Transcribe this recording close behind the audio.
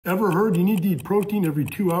Ever heard you need to eat protein every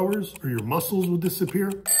 2 hours or your muscles will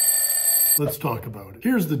disappear? Let's talk about it.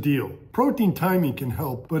 Here's the deal. Protein timing can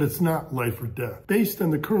help, but it's not life or death. Based on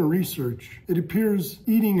the current research, it appears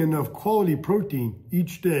eating enough quality protein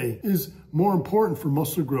each day is more important for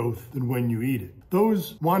muscle growth than when you eat it.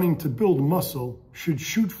 Those wanting to build muscle should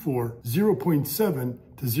shoot for 0.7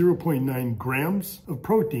 to 0.9 grams of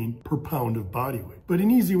protein per pound of body weight. But an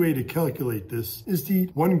easy way to calculate this is to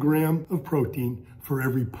eat 1 gram of protein for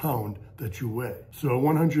every pound that you weigh. So a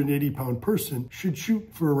 180-pound person should shoot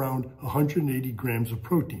for around 180 grams of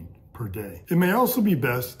protein per day. It may also be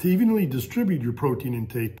best to evenly distribute your protein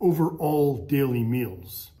intake over all daily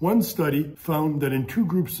meals. One study found that in 2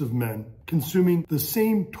 groups of men consuming the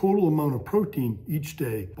same total amount of protein each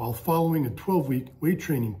day while following a 12-week weight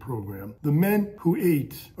training program, the men who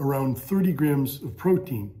ate around 30 grams of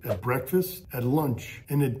protein at breakfast, at lunch,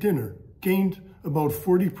 and at dinner gained about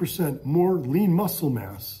 40% more lean muscle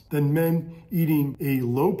mass than men eating a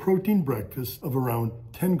low protein breakfast of around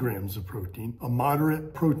 10 grams of protein, a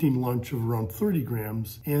moderate protein lunch of around 30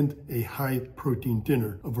 grams, and a high protein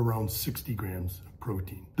dinner of around 60 grams of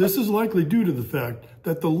protein. This is likely due to the fact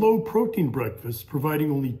that the low protein breakfast,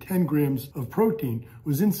 providing only 10 grams of protein,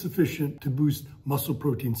 was insufficient to boost muscle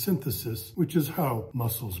protein synthesis, which is how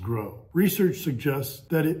muscles grow. Research suggests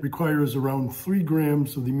that it requires around 3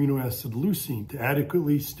 grams of the amino acid leucine to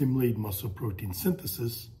adequately stimulate muscle protein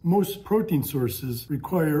synthesis. Most protein sources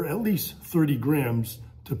require at least 30 grams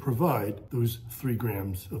to provide those 3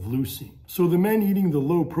 grams of leucine. So the men eating the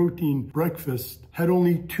low protein breakfast had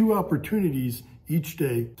only 2 opportunities each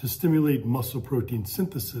day to stimulate muscle protein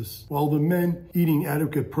synthesis, while the men eating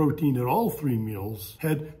adequate protein at all 3 meals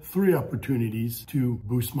had 3 opportunities to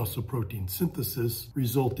boost muscle protein synthesis,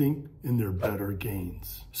 resulting in their better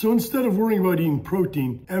gains. So instead of worrying about eating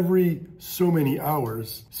protein every so many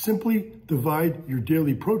hours, simply divide your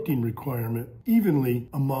daily protein requirement evenly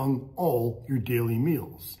among all your daily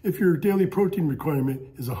meals. If your daily protein requirement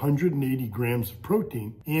is 180 grams of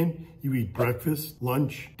protein and you eat breakfast,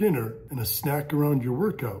 lunch, dinner, and a snack around your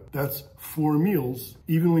workout, that's 4 meals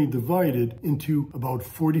evenly divided into about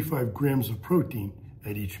 45 grams of protein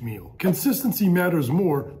at each meal. Consistency matters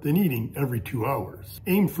more than eating every 2 hours.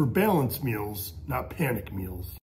 Aim for balanced meals, not panic meals.